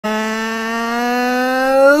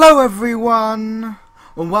Hello everyone,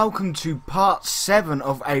 and welcome to part 7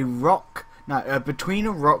 of Between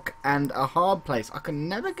a Rock and a Hard Place. I can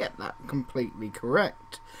never get that completely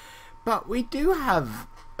correct. But we do have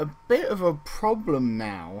a bit of a problem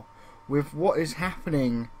now with what is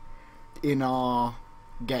happening in our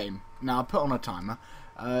game. Now, I'll put on a timer.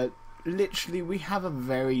 Literally, we have a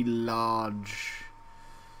very large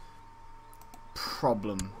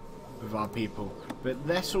problem with our people. But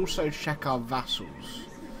let's also check our vassals.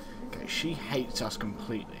 Okay, she hates us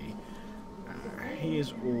completely. He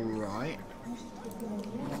is alright.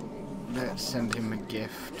 Let's send him a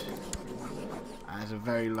gift. As a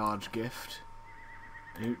very large gift.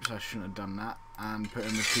 Oops, I shouldn't have done that. And put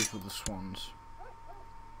him with People the Swans.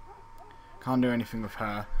 Can't do anything with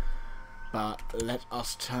her. But let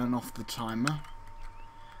us turn off the timer.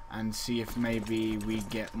 And see if maybe we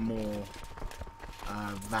get more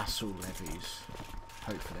vassal levies.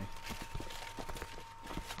 Hopefully.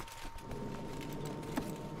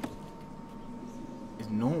 Is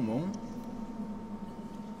normal.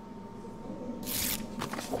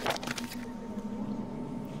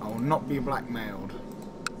 I will not be blackmailed.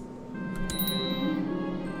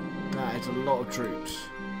 That is a lot of troops.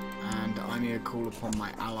 And I need to call upon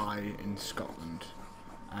my ally in Scotland.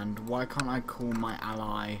 And why can't I call my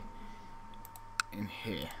ally in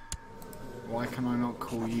here? Why can I not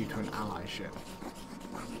call you to an allyship?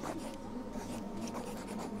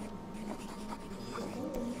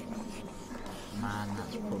 Man,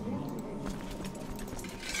 that's a problem.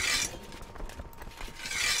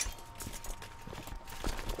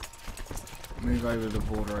 Move over the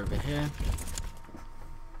border over here.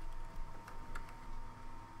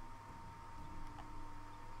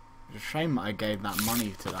 It's a shame that I gave that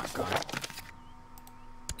money to that guy.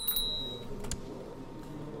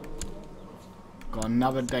 Got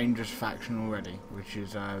another dangerous faction already, which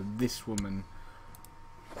is this woman.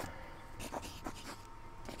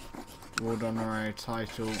 World Honorary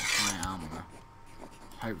title, High Armor.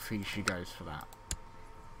 Hopefully she goes for that.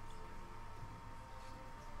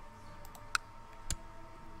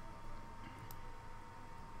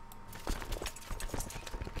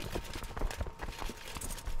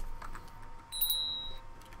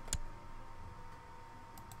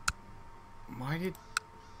 Why did...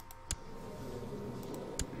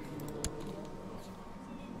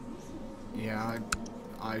 Yeah,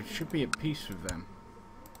 I should be at peace with them.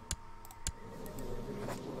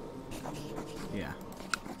 Yeah.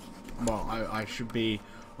 Well, I should be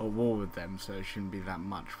at war with them, so it shouldn't be that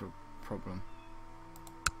much of a problem.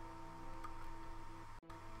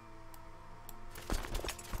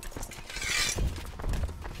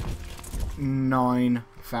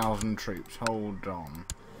 $9,000 troops. Hold on.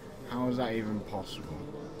 How is that even possible?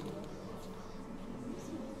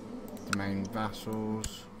 Domain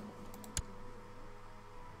vassals.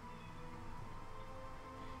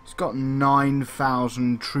 It's got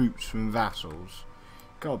 9,000 troops from vassals.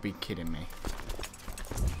 Gotta be kidding me.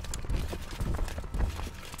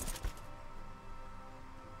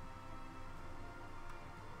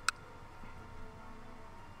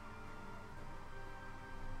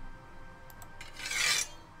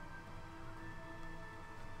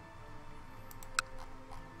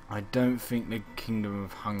 I don't think the Kingdom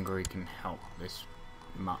of Hungary can help this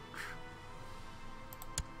much.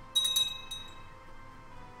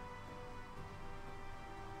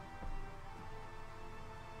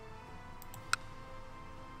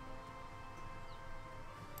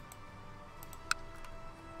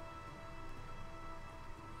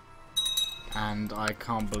 And I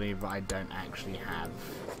can't believe I don't actually have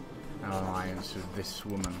an alliance with this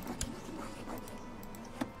woman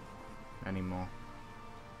anymore.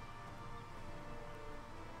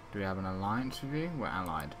 Do we have an alliance with you? We're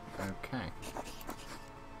allied. Okay.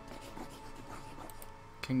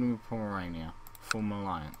 Kingdom of Pomerania. Form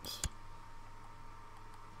alliance.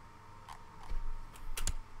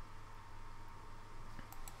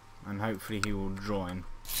 And hopefully he will join.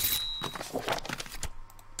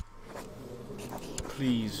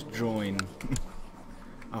 Please join.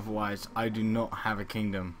 Otherwise, I do not have a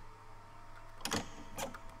kingdom.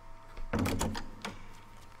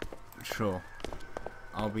 Sure.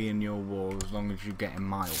 I'll be in your war as long as you get in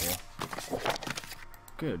my war.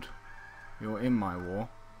 Good. You're in my war.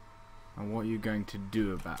 And what are you going to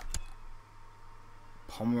do about it?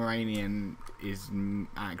 Pomeranian is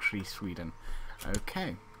actually Sweden.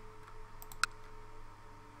 Okay.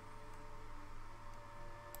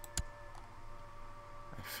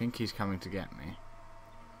 I think he's coming to get me.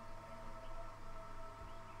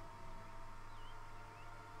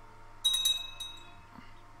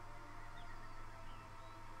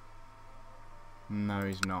 No,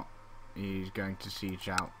 he's not. he's going to siege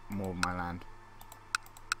out more of my land.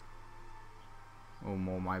 Or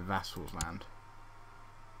more of my vassals' land.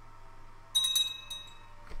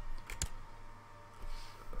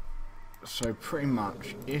 So pretty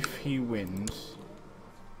much, if he wins,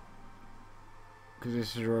 because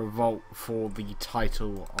this is a revolt for the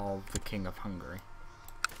title of the King of Hungary.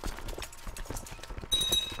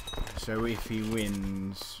 So if he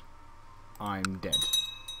wins, I'm dead.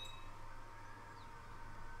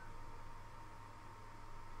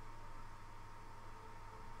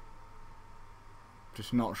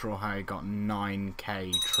 Just not sure how he got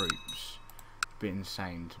 9k troops. Bit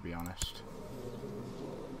insane, to be honest.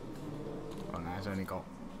 Well, now he's only got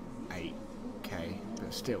 8k,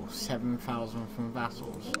 but still 7,000 from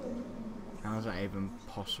vassals. How is that even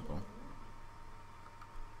possible?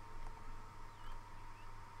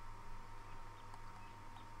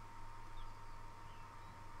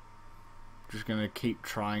 Just gonna keep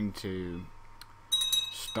trying to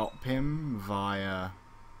stop him via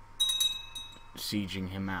sieging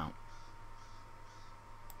him out.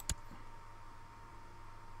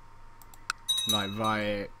 Like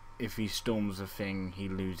via, if he storms a thing, he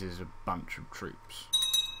loses a bunch of troops.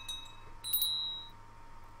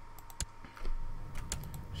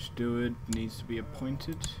 Steward needs to be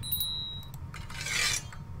appointed.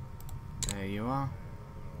 There you are.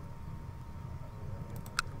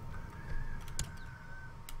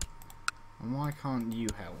 And why can't you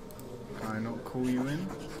help? Can I not call you in?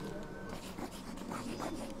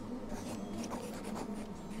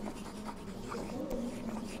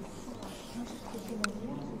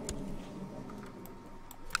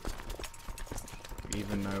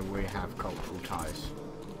 Even though we have cultural ties.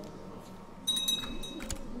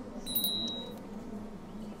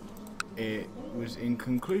 It was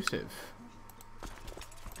inconclusive.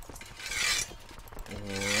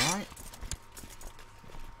 Alright.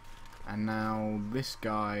 And now this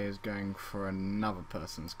guy is going for another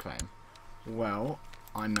person's claim. Well,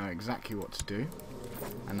 I know exactly what to do,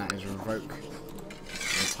 and that is revoke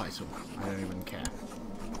the title. I don't even care.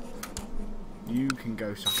 You can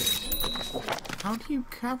go suck it. How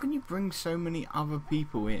can you bring so many other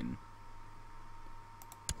people in?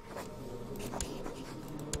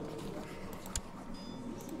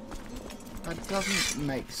 That doesn't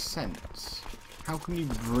make sense. How can you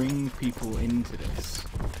bring people into this?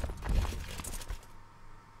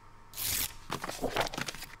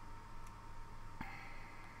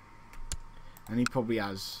 And he probably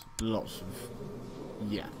has lots of...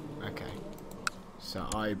 Yeah, okay. So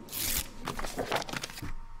I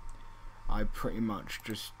pretty much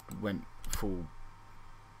just went full...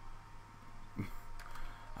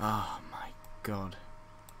 Oh my god.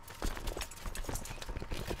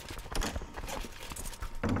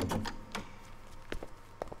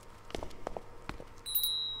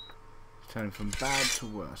 Turning from bad to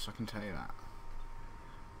worse, I can tell you that.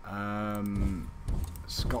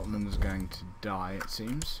 Scotland's going to die, it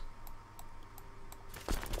seems.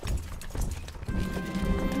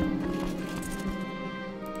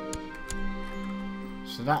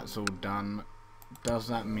 So that's all done. Does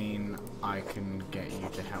that mean I can get you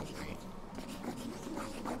to help me?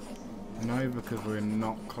 No, because we're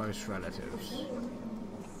not close relatives.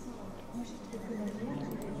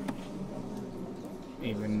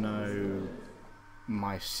 Even though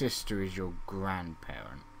my sister is your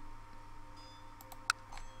grandparent.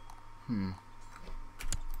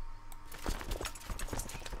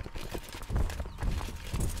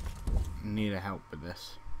 Need a help with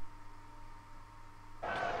this.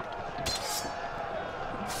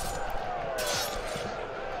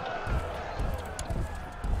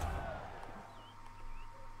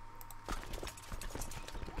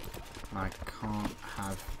 I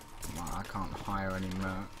can't hire any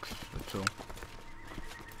mercs at all.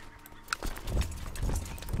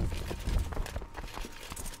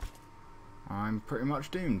 I'm pretty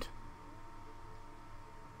much doomed.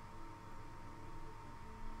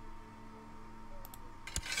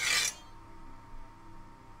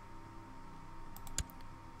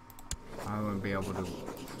 I won't be able to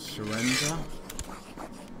surrender.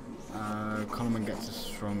 Coleman gets a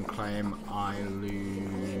strong claim. I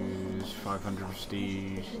lose 500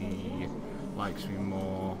 prestige. He likes me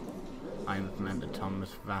more. I implement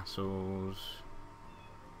autonomous vassals.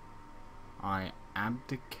 I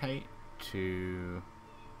abdicate to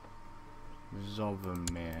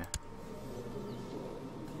Zovomir,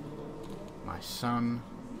 my son.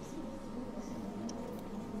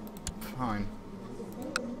 Fine.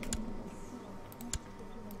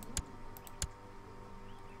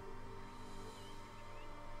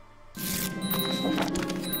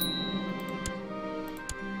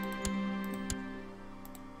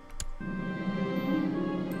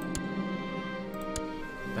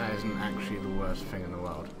 isn't actually the worst thing in the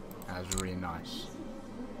world. That's really nice.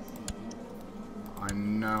 I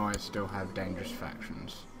know I still have dangerous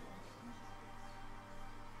factions.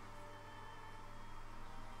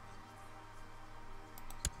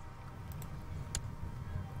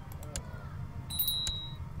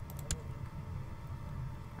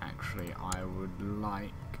 Actually, I would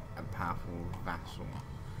like a powerful vassal.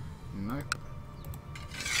 Nope.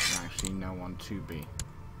 Actually, no one to be.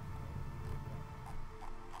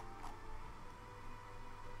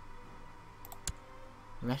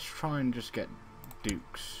 Let's try and just get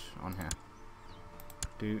dukes on here.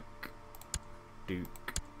 Duke,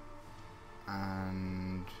 Duke,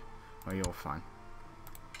 and well, you're fine.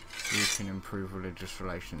 You can improve religious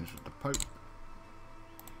relations with the Pope.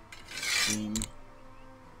 Scheme.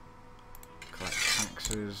 Collect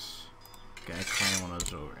taxes. Get a claim on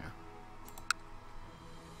Azoria.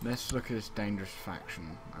 Let's look at this dangerous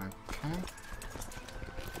faction. Okay.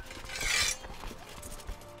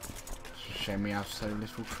 It's a shame we have so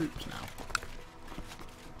little troops now.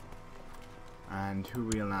 And who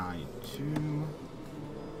we allied to?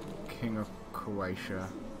 King of Croatia.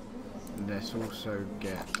 Let's also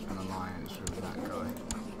get an alliance with that guy.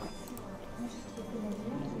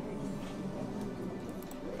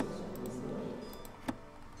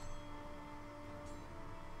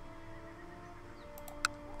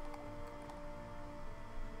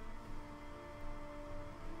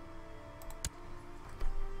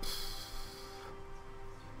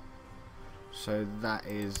 So that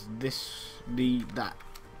is that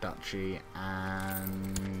duchy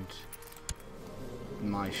and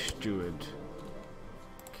my steward.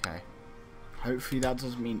 Okay. Hopefully that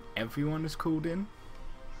doesn't mean everyone is called in.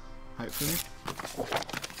 Hopefully.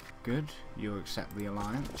 Good. You'll accept the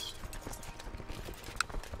alliance.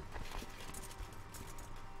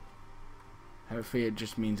 Hopefully it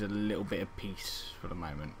just means a little bit of peace for the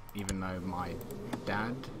moment. Even though my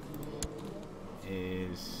dad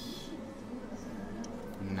is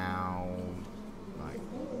now like,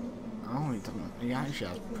 oh, he actually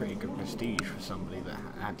has pretty good prestige for somebody that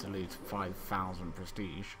had to lose 5,000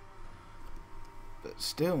 prestige. But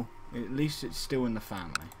still, at least it's still in the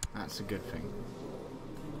family. That's a good thing.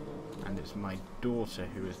 And it's my daughter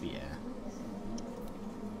who is the heir.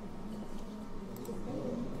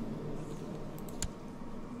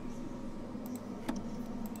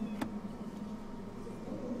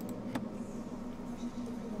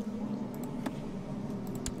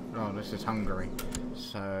 Oh, this is Hungary.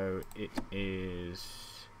 So it is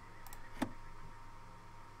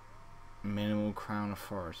minimal crown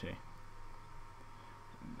authority.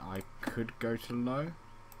 I could go to low.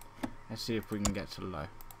 Let's see if we can get to low.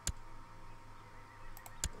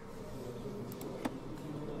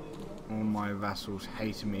 All my vassals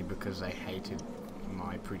hated me because they hated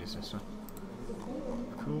my predecessor.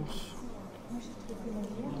 Of course.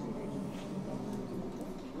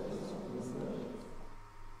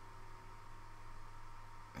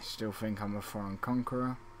 I still think I'm a foreign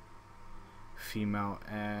conqueror. Female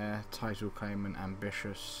heir, title claimant,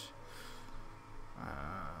 ambitious.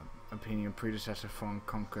 Opinion predecessor, foreign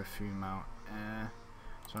conqueror, female heir.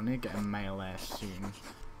 So I need to get a male heir soon.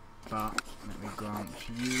 But let me grant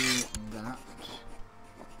you that.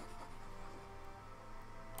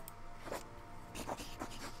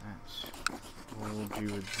 That's all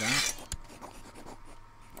due with that.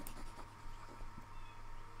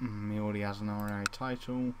 He already has an honorary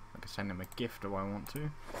title. I can send him a gift if I want to.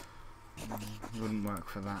 Wouldn't work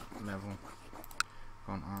for that level.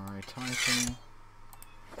 Got an honorary title.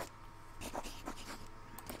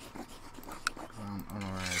 Grant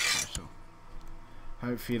honorary title.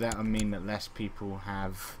 Hopefully that will mean that less people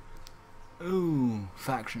have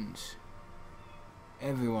factions.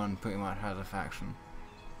 Everyone pretty much has a faction.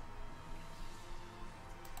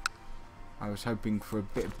 I was hoping for a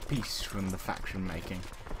bit of peace from the faction making,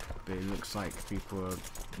 but it looks like people are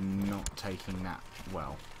not taking that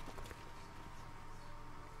well.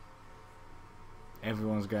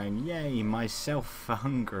 Everyone's going, yay, myself for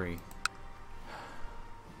Hungary.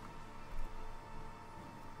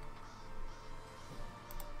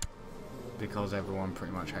 Because everyone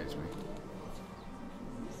pretty much hates me.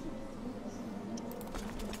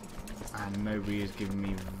 And nobody is giving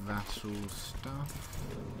me vassal stuff.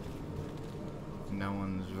 No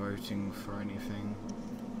one's voting for anything.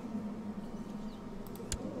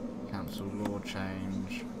 Cancel law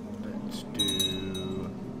change. Let's do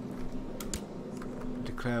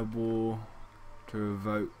declare war to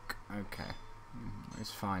revoke. Okay.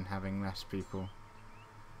 It's fine having less people.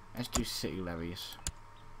 Let's do city levies.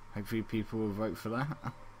 Hopefully people will vote for that.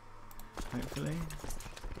 Hopefully.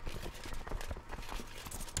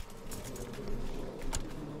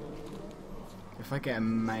 If I get a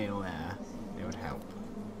male heir, it would help.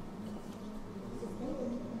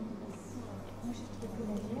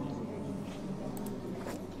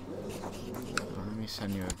 Well, let me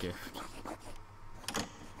send you a gift.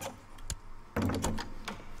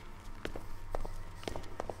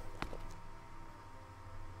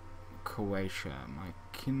 Croatia, my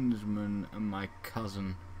kinsman and my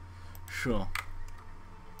cousin. Sure.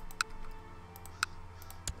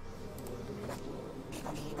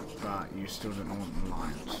 But you still don't want an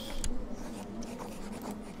alliance.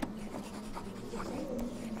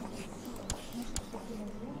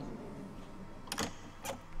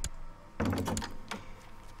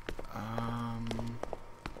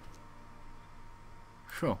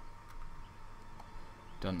 Sure.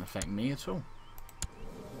 Doesn't affect me at all.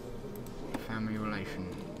 Family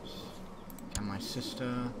relations. And my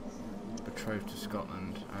sister betrothed to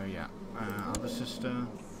Scotland. Oh yeah. Other sister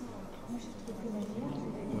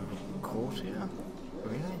with a courtier.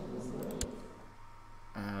 Really?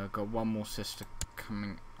 Got one more sister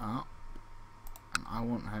coming up, and I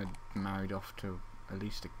want her married off to at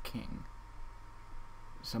least a king.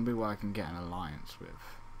 Somebody where I can get an alliance with.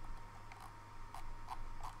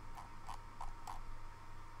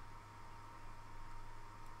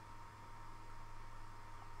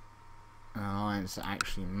 An alliance that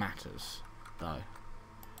actually matters, though.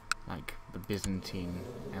 Like the Byzantine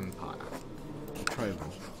Empire.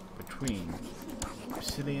 Betrothal between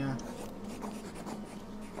Basilia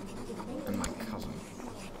and my cousin.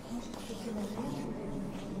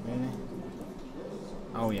 Really?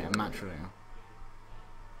 Oh yeah, matrilineal.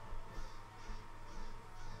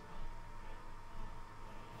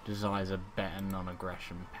 Desires a better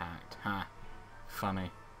non-aggression pact. Ha.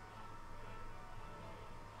 Funny.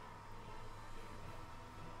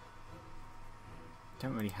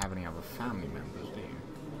 Don't really have any other family members, do you?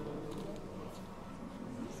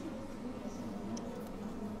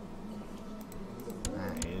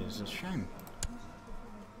 That is a shame.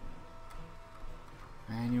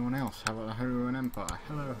 Anyone else? How about the Holy Roman Empire?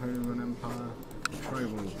 Hello, Holy Roman Empire.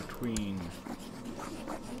 Betrothal between.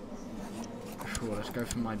 Sure, let's go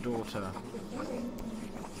for my daughter.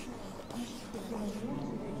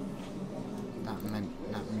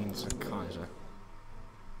 That means the Kaiser.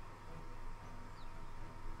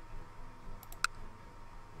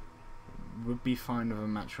 Would be fine with a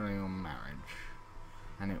matrimonial marriage,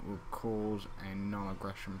 and it will cause a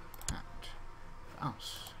non-aggression pact for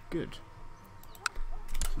us. Good,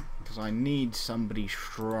 because I need somebody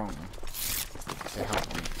strong to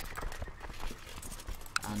help me.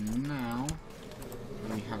 And now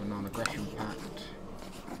we have a non-aggression pact,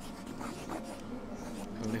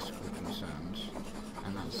 political concerns,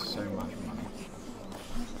 and that's so much money.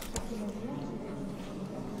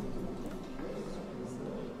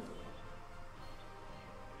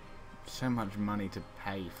 So much money to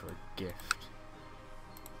pay for a gift.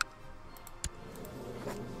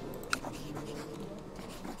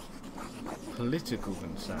 Political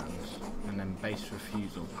concerns and then base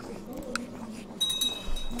refusal.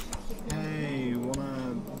 Hey,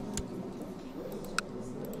 wanna...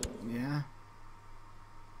 Yeah?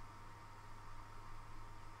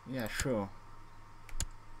 Yeah, sure.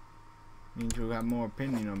 Means you'll have more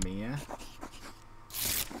opinion on me, yeah?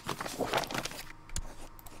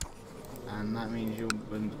 And that means you'll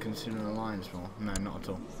consider an alliance more. No, not at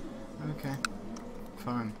all. Okay,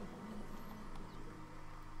 fine.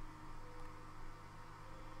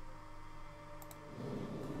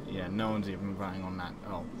 Yeah, no one's even voting on that.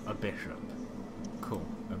 Oh, a bishop. Cool.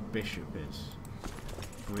 A bishop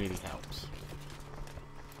really helps.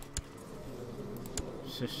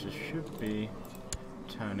 Sister should be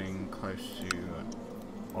turning close to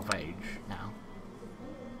of age now.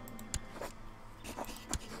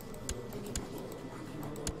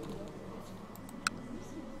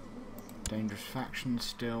 Dangerous factions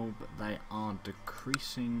still, but they are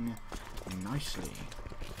decreasing nicely.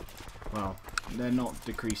 Well, they're not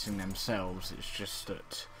decreasing themselves, it's just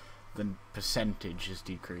that the percentage is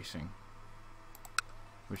decreasing,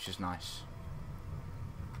 which is nice.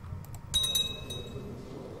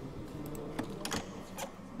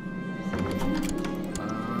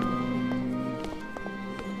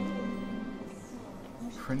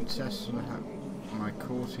 Princess and my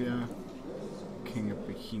courtier, King of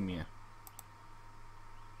Bohemia.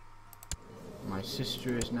 My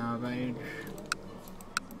sister is now of age.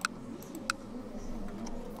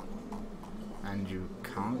 And you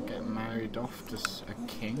can't get married off to a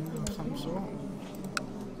king of some sort?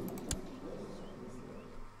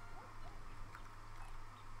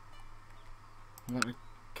 Like the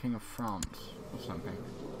King of France or something.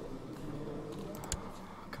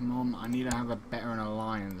 Come on, I need to have a better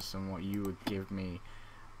alliance than what you would give me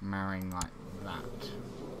marrying like that.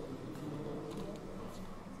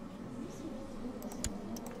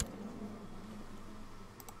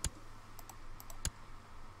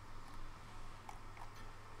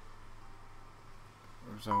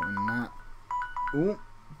 Result in that. Ooh,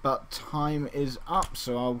 but time is up,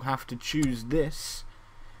 so I'll have to choose this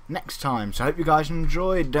next time. So I hope you guys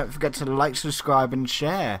enjoyed. Don't forget to like, subscribe and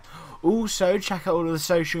share. Also check out all of the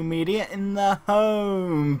social media in the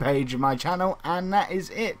home page of my channel, and that is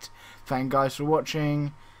it. Thank you guys for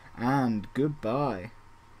watching, and goodbye.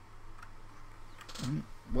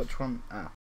 Which one? Ah.